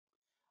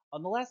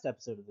On the last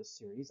episode of this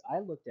series, I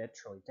looked at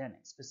Troy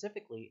Denning,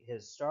 specifically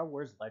his Star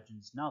Wars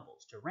Legends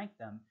novels, to rank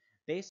them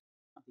based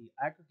on the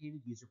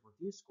aggregated user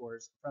review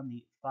scores from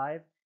the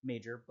five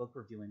major book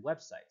reviewing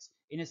websites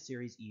in a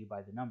series EU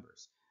by the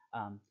numbers.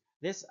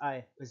 This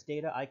was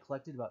data I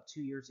collected about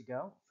 2 years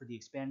ago for the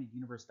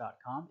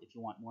expandeduniverse.com. If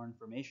you want more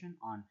information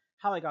on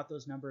how I got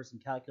those numbers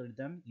and calculated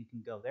them, you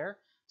can go there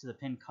to the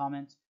pinned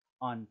comment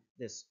on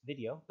this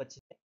video. But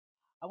today,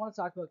 I want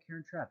to talk about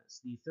Karen Traviss,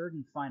 the third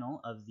and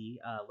final of the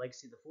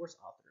Legacy of the Force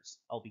authors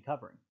I'll be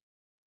covering.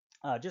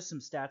 Just some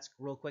stats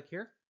real quick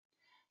here.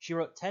 She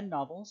wrote 10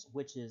 novels,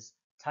 which is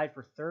tied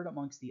for third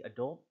amongst the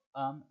adult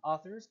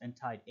authors and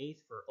tied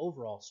eighth for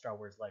overall Star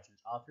Wars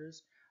Legends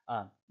authors.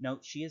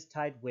 Note, she is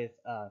tied with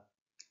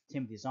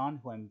Timothy Zahn,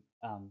 who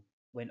I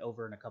went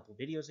over in a couple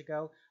videos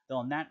ago. Though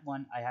on that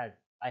one, I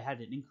had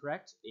it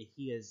incorrect.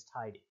 He is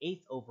tied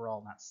eighth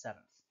overall, not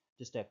seventh.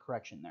 Just a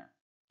correction there.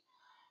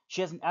 She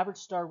has an average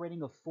star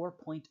rating of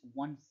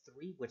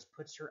 4.13, which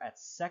puts her at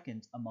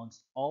second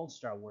amongst all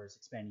Star Wars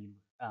Expanding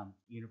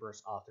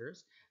Universe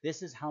authors.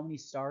 This is how many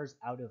stars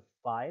out of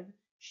five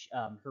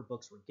her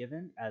books were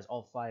given, as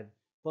all five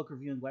book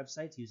reviewing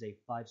websites use a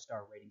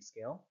 5-star rating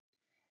scale.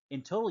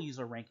 In total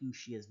user ranking,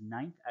 she is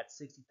ninth at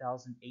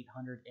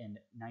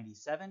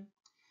 60,897.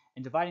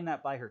 And dividing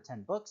that by her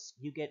 10 books,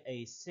 you get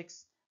a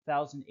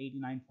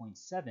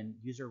 6,089.7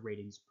 user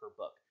ratings per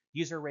book.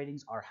 User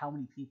ratings are how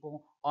many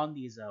people on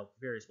these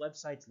various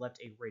websites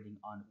left a rating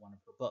on one of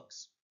her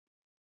books.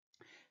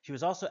 She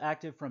was also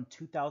active from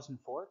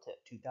 2004 to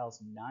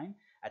 2009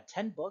 at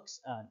 10 books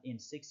in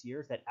 6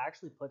 years. That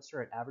actually puts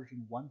her at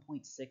averaging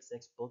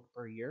 1.66 book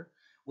per year,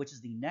 which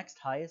is the next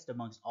highest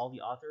amongst all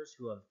the authors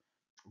who have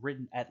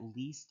written at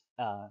least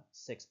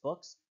 6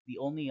 books. The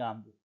only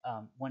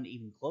one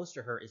even close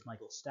to her is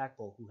Michael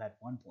Stackpole, who had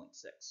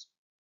 1.6.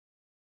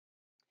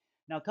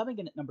 Now, coming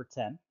in at number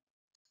 10,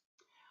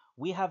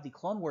 we have the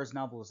Clone Wars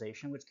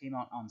novelization, which came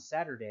out on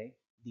Saturday,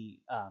 the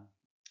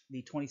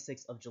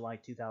 26th of July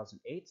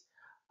 2008.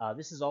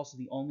 This is also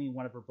the only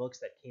one of her books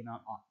that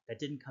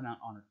didn't come out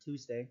on a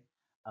Tuesday.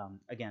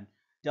 Again,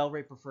 Del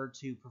Rey preferred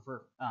to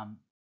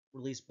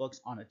release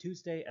books on a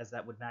Tuesday, as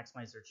that would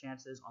maximize their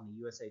chances on the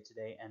USA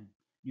Today and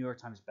New York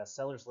Times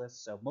bestsellers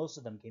list. So most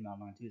of them came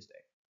out on a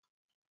Tuesday.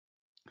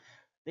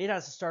 It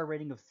has a star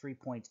rating of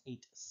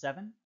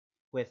 3.87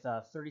 with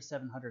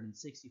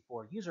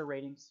 3,764 user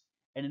ratings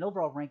and an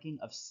overall ranking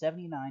of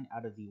 79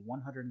 out of the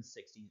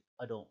 160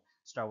 adult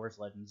Star Wars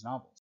Legends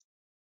novels.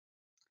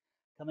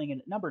 Coming in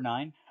at number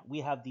 9,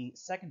 we have the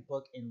second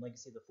book in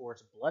Legacy of the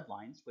Force,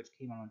 Bloodlines, which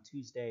came out on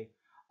Tuesday,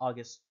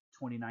 August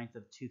 29th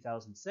of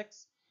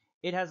 2006.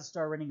 It has a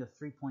star rating of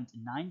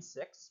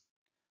 3.96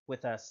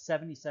 with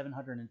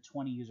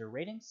 7,720 user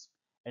ratings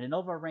and an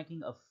overall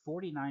ranking of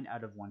 49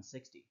 out of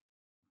 160.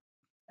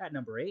 At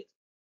number 8,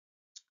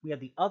 we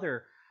have the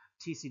other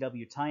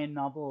TCW tie-in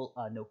novel,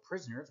 No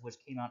Prisoners, which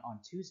came out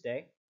on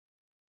Tuesday,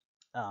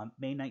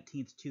 May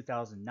 19th,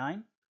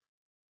 2009.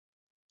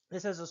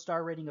 This has a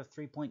star rating of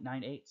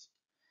 3.98,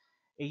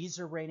 a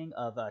user rating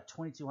of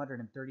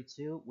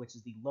 2,232, which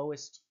is the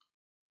lowest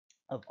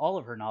of all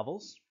of her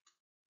novels,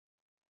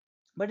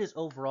 but is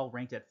overall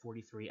ranked at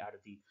 43 out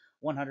of the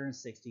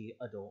 160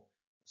 adult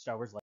Star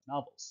Wars Legends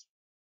novels.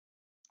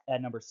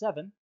 At number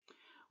 7,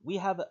 we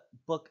have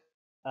book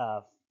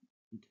 8,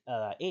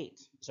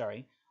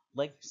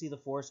 Legacy of the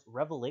Force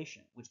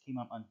Revelation, which came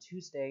out on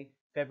Tuesday,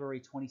 February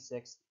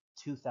 26,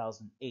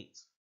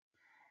 2008.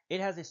 It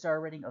has a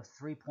star rating of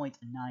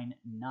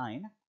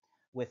 3.99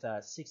 with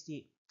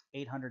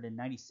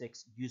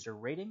 6,896 user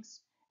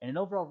ratings and an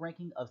overall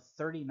ranking of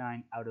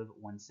 39 out of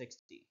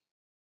 160.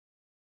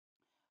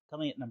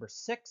 Coming at number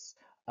 6,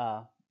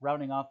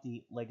 rounding off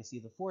the Legacy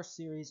of the Force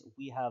series,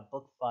 we have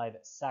Book 5,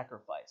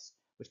 Sacrifice,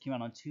 which came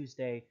out on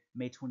Tuesday,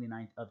 May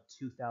 29th of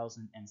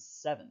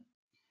 2007.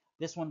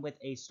 This one with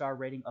a star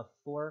rating of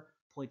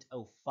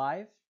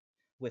 4.05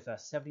 with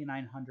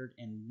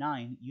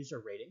 7,909 user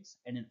ratings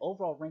and an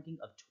overall ranking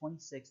of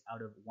 26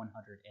 out of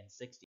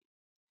 160.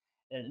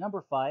 And at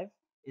number 5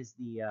 is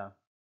the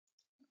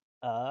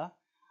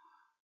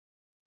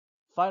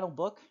final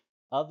book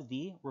of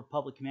the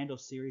Republic Commando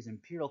series,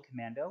 Imperial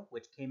Commando,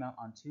 which came out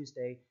on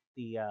Tuesday,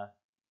 the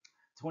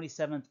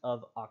 27th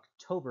of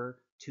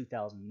October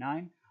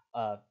 2009.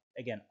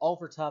 Again, all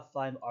of our top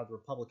 5 are the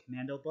Republic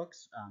Commando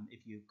books,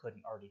 if you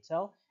couldn't already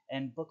tell,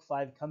 and book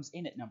 5 comes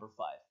in at number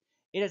 5.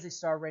 It has a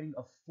star rating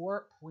of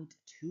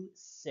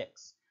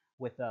 4.26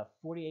 with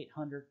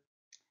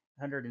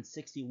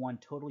 4,861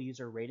 total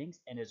user ratings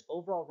and is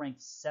overall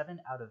ranked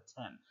 7 out of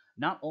 10.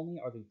 Not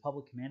only are the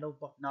Republic Commando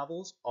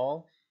novels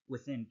all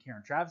within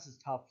Karen Traviss'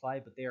 top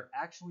 5, but they are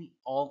actually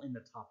all in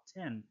the top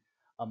 10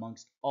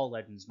 amongst all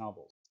Legends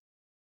novels.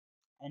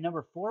 At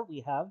number 4,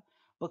 we have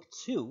book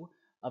 2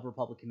 of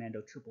Republic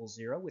Commando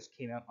 000, which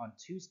came out on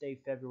Tuesday,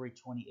 February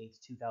 28,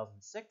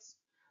 2006.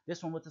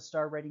 This one with a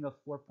star rating of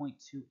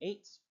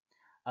 4.28,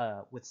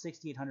 with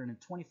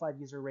 6,825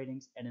 user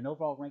ratings and an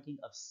overall ranking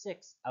of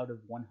 6 out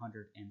of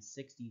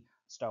 160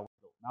 Star Wars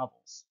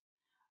novels.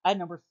 At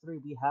number 3,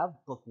 we have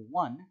Book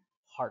 1,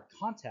 Hard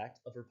Contact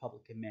of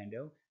Republic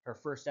Commando, her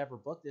first ever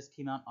book. This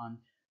came out on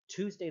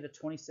Tuesday, the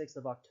 26th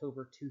of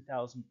October,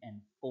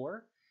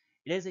 2004.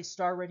 It is a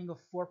star rating of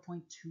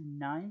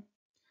 4.29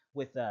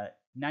 with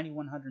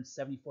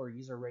 9,174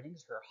 user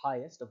ratings, her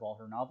highest of all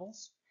her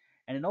novels,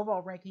 and an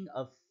overall ranking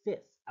of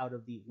 5th out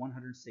of the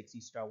 160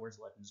 Star Wars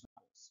Legends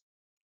novels.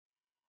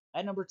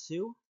 At number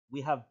 2,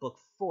 we have Book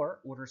 4,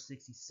 Order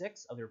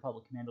 66 of the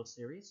Republic Commando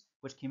series,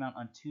 which came out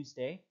on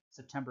Tuesday,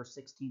 September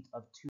 16th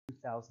of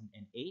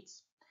 2008.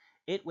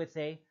 It with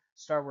a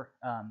star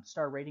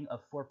rating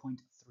of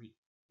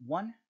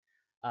 4.31,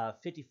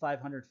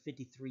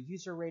 5,553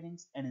 user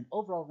ratings, and an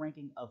overall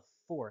ranking of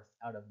 4th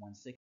out of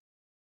 160.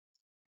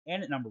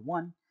 And at number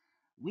 1,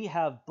 we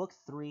have Book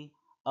 3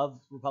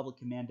 of Republic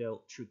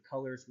Commando True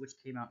Colors, which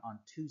came out on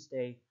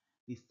Tuesday,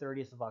 the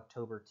 30th of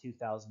October,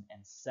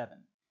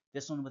 2007.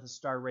 This one with a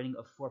star rating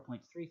of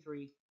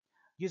 4.33,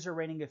 user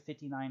rating of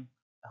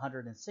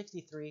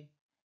 5,963,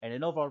 and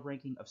an overall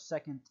ranking of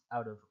 2nd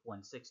out of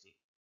 160.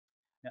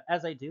 Now,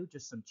 as I do,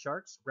 just some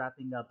charts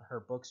wrapping up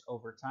her books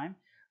over time.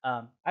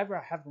 I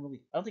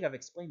don't think I've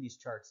explained these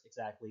charts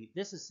exactly.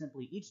 This is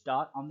simply each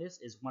dot on this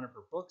is one of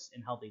her books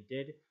and how they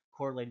did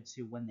correlated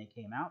to when they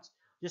came out,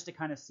 just to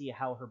kind of see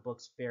how her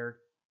books fared,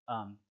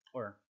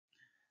 or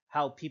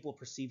how people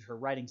perceived her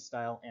writing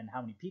style and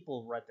how many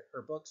people read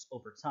her books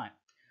over time.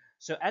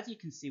 So as you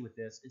can see with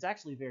this, it's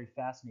actually a very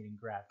fascinating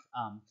graph.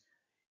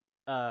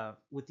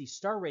 With the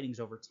star ratings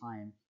over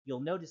time, you'll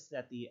notice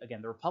that the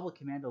Republic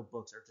Commando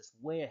books are just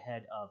way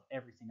ahead of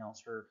everything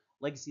else. Her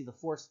Legacy of the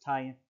Force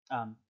tie-in,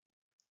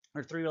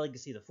 or 3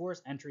 Legacy of the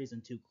Force entries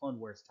and 2 Clone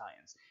Wars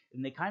tie-ins,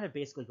 and they kind of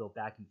basically go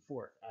back and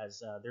forth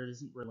as there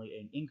isn't really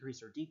an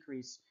increase or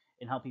decrease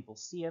in how people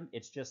see them.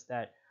 It's just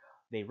that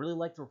they really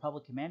liked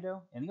Republic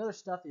Commando, and the other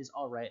stuff is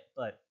all right,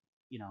 but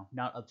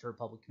not up to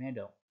Republic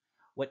Commando.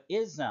 What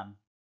is an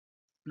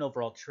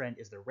overall trend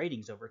is the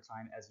ratings over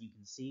time. As you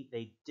can see,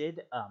 they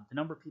did the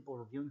number of people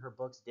reviewing her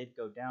books did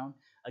go down.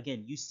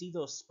 Again, you see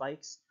those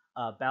spikes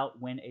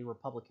about when a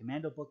Republic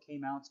Commando book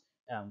came out,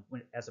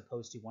 as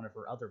opposed to one of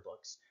her other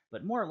books.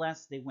 But more or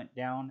less, they went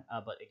down.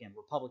 But again,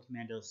 Republic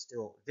Commando is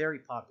still very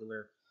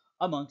popular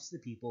amongst the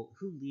people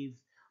who leave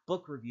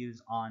book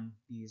reviews on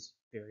these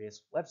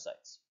various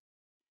websites.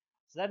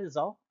 So that is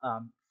all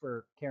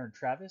for Karen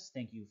Travis.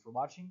 Thank you for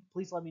watching.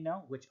 Please let me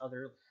know which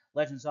other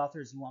Legends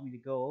authors you want me to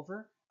go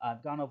over.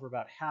 I've gone over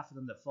about half of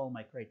them that follow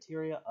my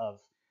criteria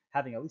of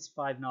having at least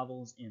 5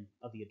 novels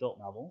of the adult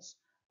novels.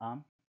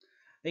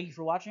 Thank you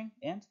for watching,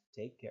 and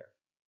take care.